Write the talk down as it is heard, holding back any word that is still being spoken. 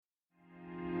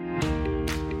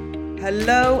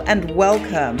Hello and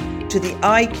welcome to the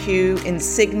IQ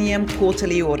Insigniam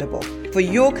Quarterly Audible. For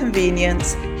your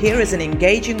convenience, here is an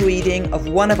engaging reading of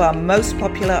one of our most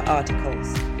popular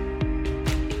articles.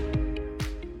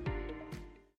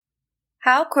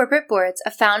 How corporate boards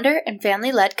of founder and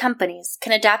family-led companies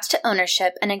can adapt to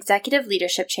ownership and executive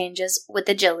leadership changes with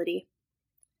agility.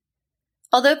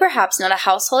 Although perhaps not a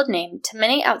household name to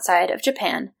many outside of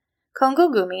Japan, Kongo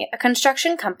Gumi, a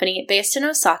construction company based in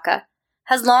Osaka,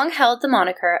 has long held the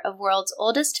moniker of world's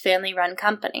oldest family-run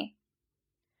company.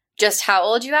 Just how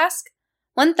old, you ask?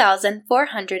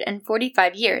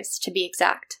 1,445 years, to be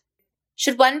exact.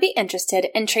 Should one be interested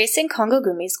in tracing Kongo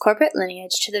Gumi's corporate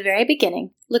lineage to the very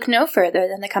beginning, look no further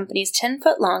than the company's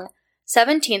 10-foot-long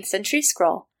 17th century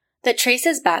scroll that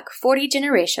traces back 40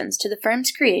 generations to the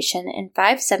firm's creation in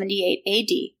 578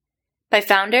 AD by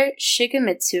founder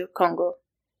Shigemitsu Kongo.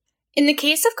 In the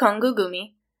case of Kongo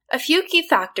Gumi, a few key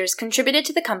factors contributed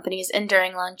to the company's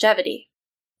enduring longevity.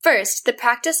 First, the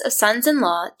practice of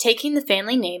sons-in-law taking the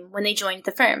family name when they joined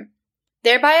the firm,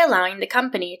 thereby allowing the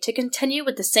company to continue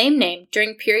with the same name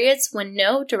during periods when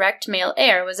no direct male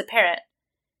heir was apparent,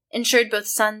 ensured both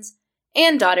sons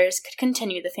and daughters could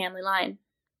continue the family line.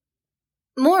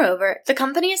 Moreover, the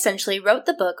company essentially wrote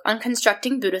the book on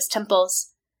constructing Buddhist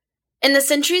temples. In the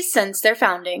centuries since their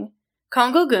founding,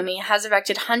 Kongo Gumi has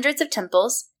erected hundreds of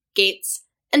temples, gates,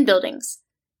 and buildings,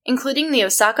 including the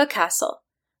Osaka Castle,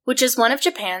 which is one of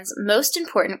Japan's most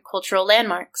important cultural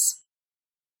landmarks.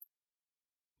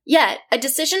 Yet, a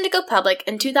decision to go public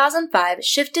in 2005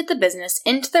 shifted the business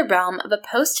into the realm of a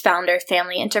post-founder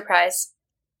family enterprise.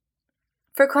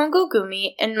 For Kongo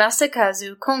Gumi and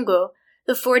Masakazu Kongo,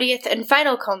 the 40th and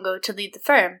final Kongo to lead the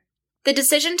firm, the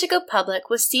decision to go public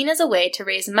was seen as a way to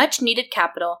raise much-needed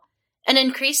capital and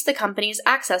increase the company's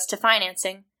access to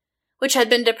financing, which had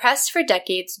been depressed for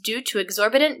decades due to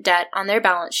exorbitant debt on their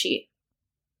balance sheet.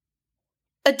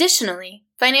 Additionally,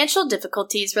 financial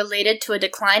difficulties related to a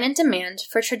decline in demand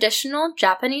for traditional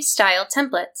Japanese-style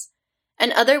templates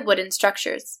and other wooden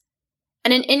structures,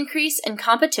 and an increase in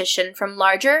competition from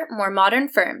larger, more modern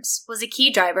firms was a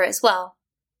key driver as well.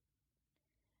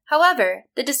 However,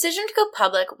 the decision to go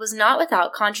public was not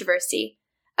without controversy,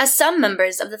 as some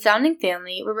members of the founding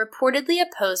family were reportedly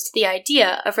opposed to the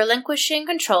idea of relinquishing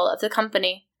control of the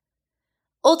company.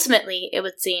 Ultimately, it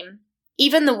would seem,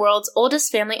 even the world's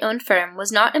oldest family-owned firm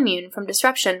was not immune from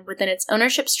disruption within its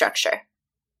ownership structure.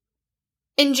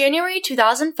 In January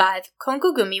 2005,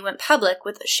 Kongo Gumi went public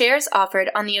with shares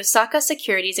offered on the Osaka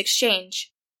Securities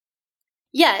Exchange.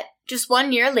 Yet, just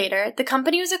 1 year later, the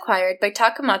company was acquired by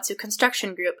Takamatsu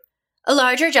Construction Group, a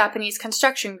larger Japanese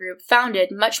construction group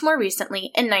founded much more recently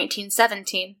in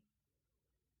 1917.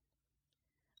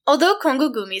 Although Kongo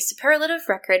Gumi's superlative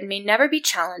record may never be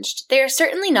challenged, they are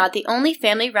certainly not the only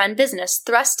family-run business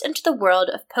thrust into the world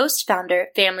of post-founder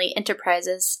family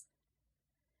enterprises.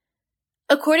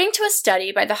 According to a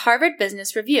study by the Harvard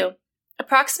Business Review,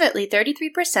 approximately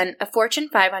 33% of Fortune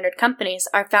 500 companies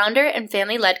are founder and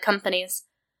family-led companies,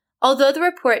 although the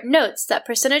report notes that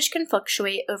percentage can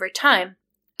fluctuate over time,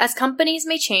 as companies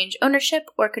may change ownership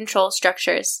or control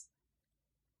structures.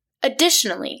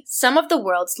 Additionally, some of the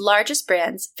world's largest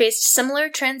brands faced similar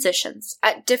transitions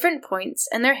at different points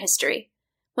in their history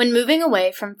when moving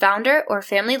away from founder or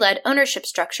family-led ownership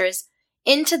structures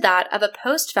into that of a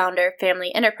post-founder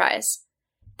family enterprise.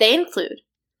 They include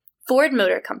Ford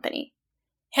Motor Company.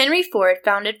 Henry Ford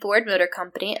founded Ford Motor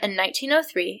Company in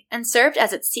 1903 and served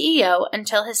as its CEO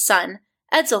until his son,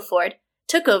 Edsel Ford,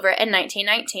 took over in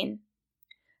 1919.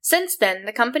 Since then,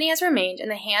 the company has remained in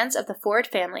the hands of the Ford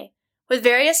family, with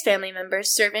various family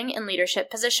members serving in leadership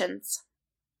positions.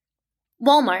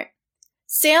 Walmart.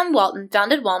 Sam Walton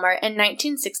founded Walmart in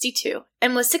 1962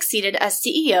 and was succeeded as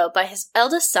CEO by his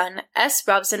eldest son, S.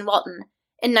 Robson Walton,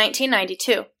 in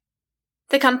 1992.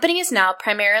 The company is now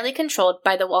primarily controlled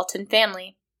by the Walton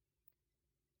family.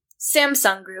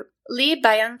 Samsung Group. Lee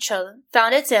Byung-chul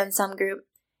founded Samsung Group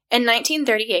in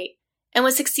 1938 and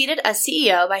was succeeded as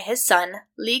CEO by his son,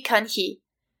 Lee Kun-hee,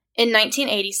 in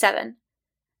 1987.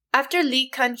 After Lee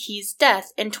Kun-hee's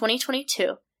death in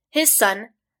 2022, his son,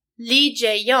 Lee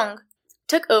Jae-yong,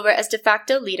 took over as de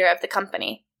facto leader of the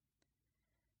company.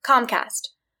 Comcast.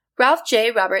 Ralph J.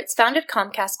 Roberts founded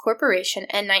Comcast Corporation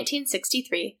in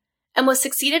 1963 and was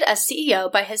succeeded as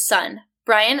CEO by his son,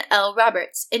 Brian L.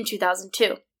 Roberts, in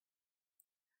 2002.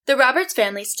 The Roberts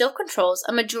family still controls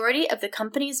a majority of the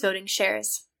company's voting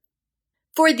shares.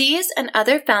 For these and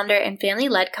other founder and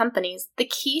family-led companies, the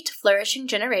key to flourishing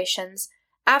generations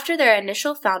after their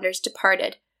initial founders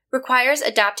departed requires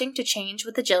adapting to change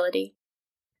with agility.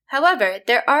 However,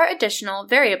 there are additional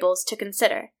variables to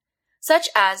consider, such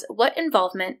as what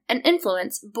involvement and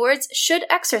influence boards should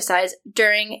exercise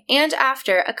during and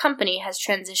after a company has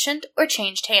transitioned or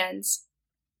changed hands.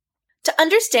 To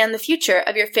understand the future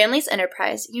of your family's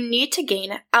enterprise, you need to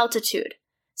gain altitude,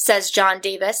 says John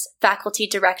Davis, Faculty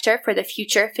Director for the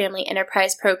Future Family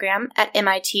Enterprise Program at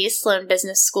MIT's Sloan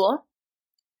Business School.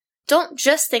 Don't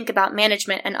just think about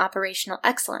management and operational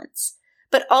excellence,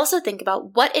 but also think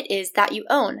about what it is that you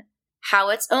own, how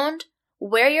it's owned,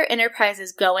 where your enterprise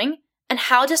is going, and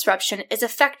how disruption is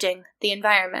affecting the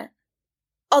environment.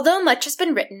 Although much has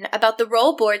been written about the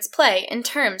role boards play in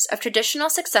terms of traditional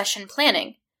succession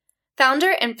planning,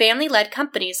 founder and family-led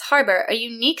companies harbor a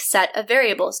unique set of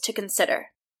variables to consider.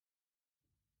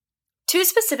 Two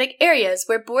specific areas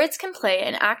where boards can play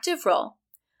an active role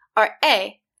are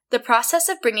A, the process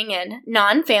of bringing in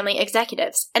non-family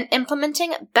executives and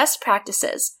implementing best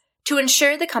practices to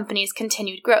ensure the company's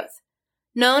continued growth,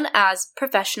 known as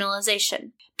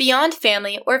professionalization, beyond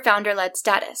family or founder-led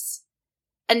status,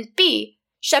 and B,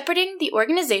 shepherding the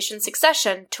organization's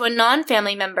succession to a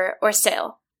non-family member or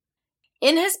sale.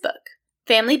 In his book,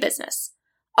 Family Business,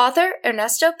 author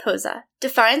Ernesto Poza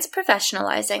defines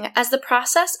professionalizing as the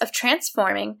process of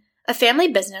transforming a family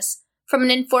business from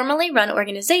an informally run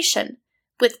organization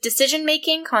with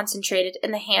decision-making concentrated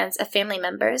in the hands of family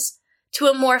members to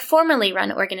a more formally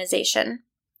run organization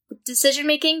with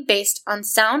decision-making based on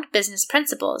sound business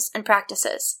principles and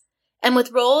practices, and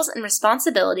with roles and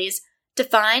responsibilities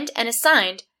defined and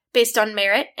assigned based on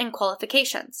merit and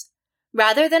qualifications,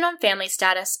 rather than on family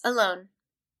status alone.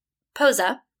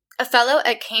 Poza, a fellow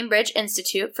at Cambridge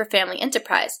Institute for Family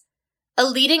Enterprise, a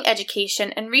leading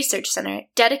education and research center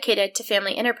dedicated to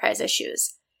family enterprise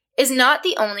issues, is not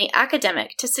the only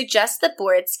academic to suggest that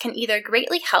boards can either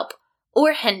greatly help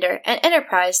or hinder an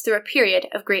enterprise through a period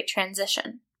of great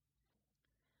transition.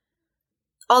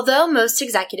 Although most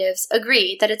executives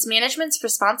agree that it's management's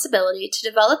responsibility to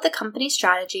develop the company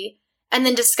strategy and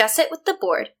then discuss it with the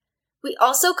board, we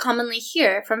also commonly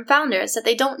hear from founders that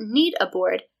they don't need a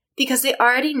board because they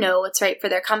already know what's right for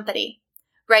their company,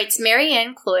 writes Mary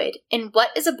Ann Cloyd in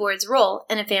What is a Board's Role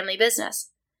in a Family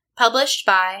Business?, published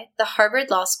by the Harvard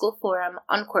Law School Forum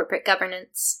on Corporate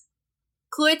Governance.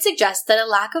 Cloyd suggests that a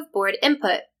lack of board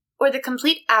input, or the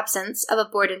complete absence of a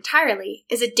board entirely,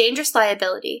 is a dangerous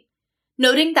liability,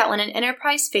 noting that when an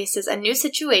enterprise faces a new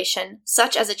situation,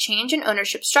 such as a change in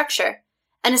ownership structure,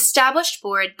 an established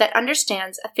board that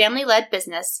understands a family-led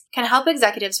business can help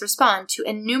executives respond to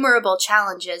innumerable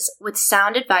challenges with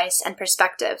sound advice and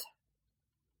perspective.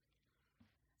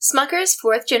 Smucker's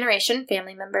fourth-generation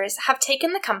family members have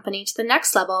taken the company to the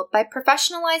next level by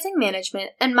professionalizing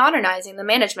management and modernizing the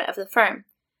management of the firm,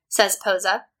 says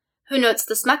Poza, who notes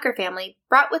the Smucker family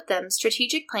brought with them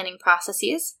strategic planning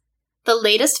processes, the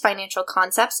latest financial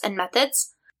concepts and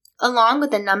methods, along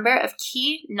with a number of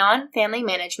key non-family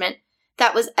management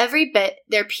that was every bit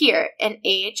their peer in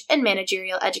age and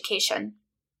managerial education.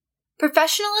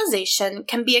 Professionalization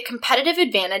can be a competitive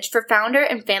advantage for founder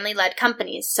and family-led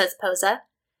companies, says Poza,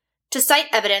 to cite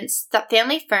evidence that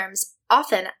family firms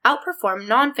often outperform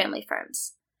non-family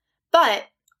firms, but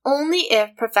only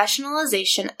if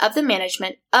professionalization of the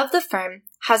management of the firm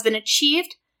has been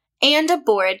achieved and a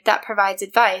board that provides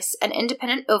advice and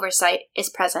independent oversight is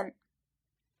present.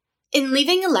 In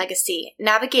Leaving a Legacy,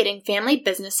 Navigating Family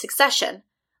Business Succession,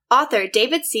 author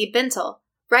David C. Bintel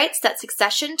writes that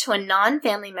succession to a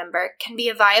non-family member can be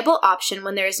a viable option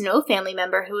when there is no family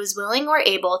member who is willing or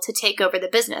able to take over the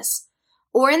business,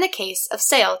 or in the case of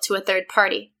sale to a third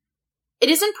party. It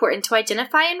is important to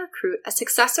identify and recruit a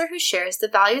successor who shares the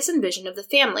values and vision of the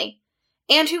family,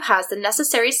 and who has the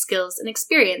necessary skills and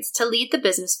experience to lead the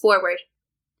business forward.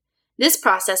 This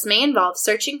process may involve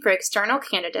searching for external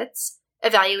candidates,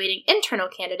 evaluating internal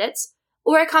candidates,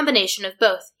 or a combination of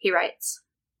both, he writes.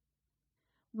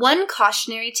 One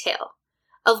cautionary tale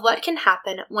of what can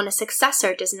happen when a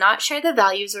successor does not share the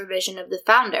values or vision of the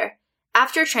founder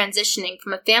after transitioning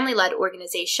from a family-led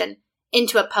organization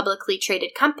into a publicly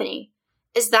traded company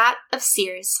is that of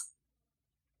Sears.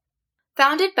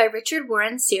 Founded by Richard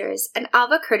Warren Sears and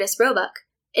Alva Curtis Roebuck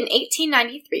in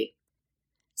 1893,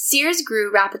 Sears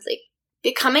grew rapidly,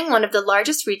 becoming one of the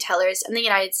largest retailers in the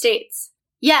United States.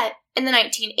 Yet, in the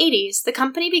 1980s, the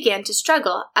company began to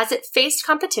struggle as it faced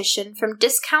competition from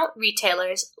discount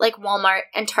retailers like Walmart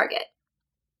and Target.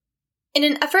 In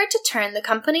an effort to turn the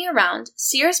company around,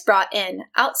 Sears brought in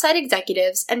outside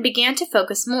executives and began to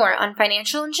focus more on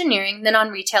financial engineering than on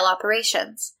retail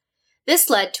operations. This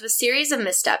led to a series of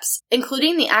missteps,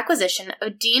 including the acquisition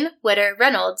of Dean Witter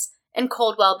Reynolds and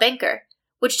Coldwell Banker,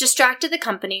 which distracted the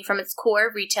company from its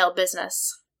core retail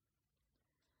business.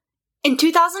 In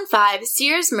 2005,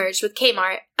 Sears merged with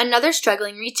Kmart, another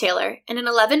struggling retailer, in an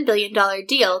 $11 billion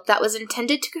deal that was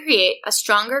intended to create a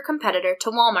stronger competitor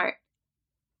to Walmart.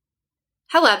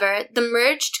 However, the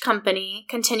merged company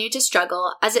continued to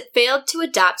struggle as it failed to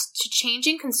adapt to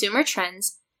changing consumer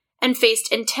trends and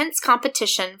faced intense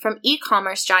competition from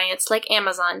e-commerce giants like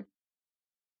Amazon.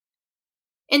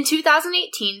 In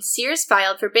 2018, Sears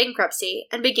filed for bankruptcy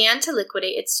and began to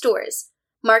liquidate its stores,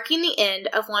 marking the end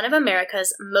of one of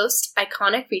America's most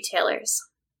iconic retailers.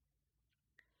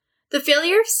 The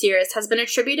failure of Sears has been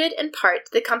attributed in part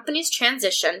to the company's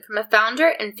transition from a founder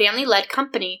and family-led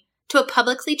company to a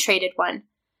publicly traded one,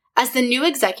 as the new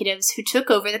executives who took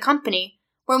over the company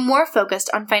were more focused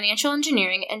on financial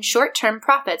engineering and short-term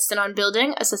profits than on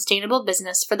building a sustainable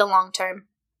business for the long term.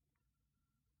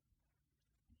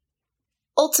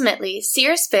 Ultimately,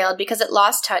 Sears failed because it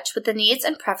lost touch with the needs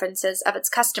and preferences of its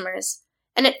customers,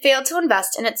 and it failed to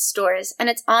invest in its stores and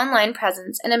its online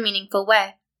presence in a meaningful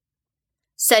way,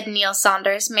 said Neil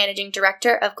Saunders, Managing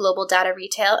Director of Global Data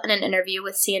Retail, in an interview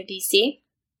with CNBC.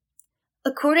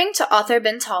 According to Arthur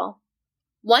Benthall,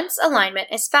 once alignment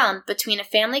is found between a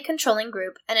family-controlling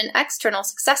group and an external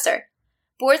successor,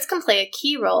 boards can play a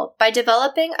key role by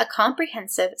developing a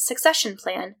comprehensive succession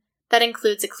plan that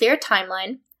includes a clear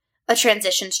timeline, a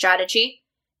transition strategy,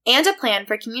 and a plan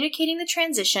for communicating the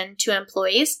transition to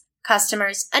employees,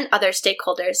 customers, and other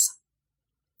stakeholders.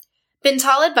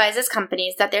 Benthall advises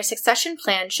companies that their succession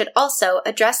plan should also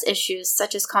address issues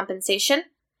such as compensation,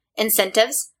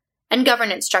 incentives, and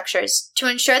governance structures to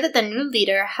ensure that the new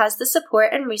leader has the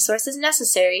support and resources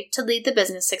necessary to lead the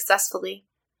business successfully.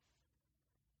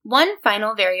 One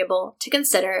final variable to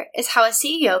consider is how a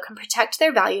CEO can protect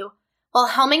their value while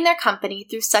helming their company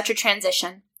through such a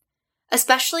transition,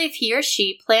 especially if he or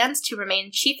she plans to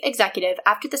remain chief executive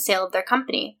after the sale of their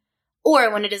company,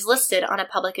 or when it is listed on a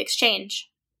public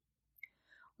exchange.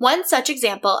 One such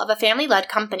example of a family-led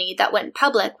company that went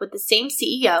public with the same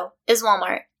CEO is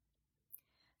Walmart.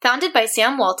 Founded by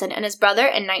Sam Walton and his brother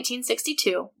in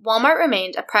 1962, Walmart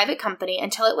remained a private company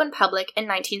until it went public in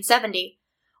 1970,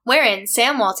 wherein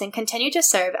Sam Walton continued to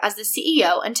serve as the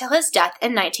CEO until his death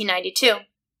in 1992.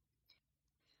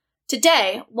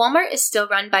 Today, Walmart is still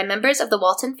run by members of the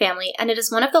Walton family, and it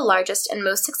is one of the largest and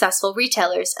most successful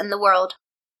retailers in the world.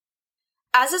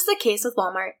 As is the case with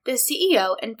Walmart, the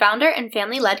CEO in founder and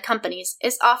family-led companies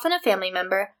is often a family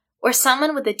member or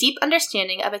someone with a deep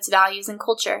understanding of its values and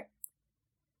culture.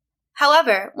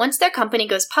 However, once their company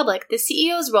goes public, the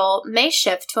CEO's role may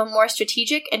shift to a more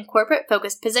strategic and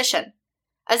corporate-focused position,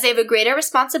 as they have a greater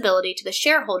responsibility to the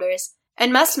shareholders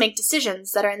and must make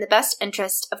decisions that are in the best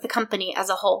interest of the company as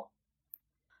a whole.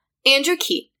 Andrew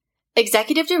Keat,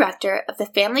 Executive Director of the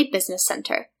Family Business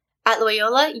Center at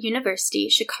Loyola University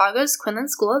Chicago's Quinlan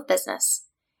School of Business,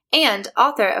 and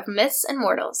author of Myths and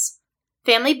Mortals,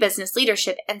 Family Business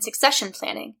Leadership and Succession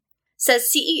Planning,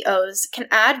 says CEOs can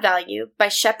add value by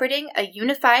shepherding a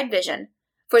unified vision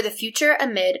for the future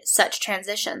amid such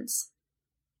transitions.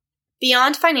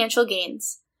 Beyond financial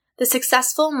gains, the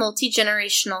successful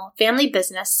multi-generational family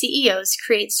business CEOs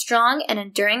create strong and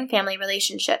enduring family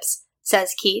relationships,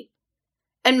 says Keat,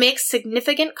 and makes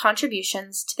significant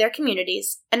contributions to their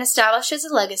communities and establishes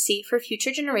a legacy for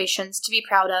future generations to be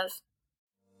proud of.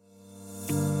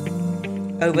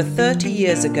 Over 30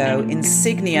 years ago,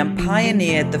 Insigniam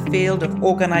pioneered the field of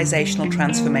organizational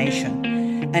transformation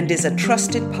and is a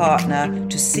trusted partner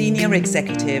to senior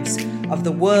executives of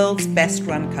the world's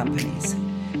best-run companies.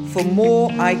 For more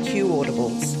IQ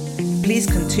Audibles, please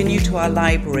continue to our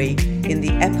library in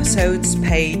the episodes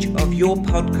page of your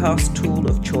podcast tool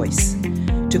of choice.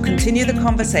 To continue the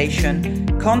conversation,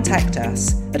 contact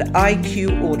us at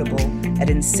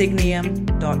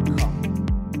iqaudible@insigniam.com.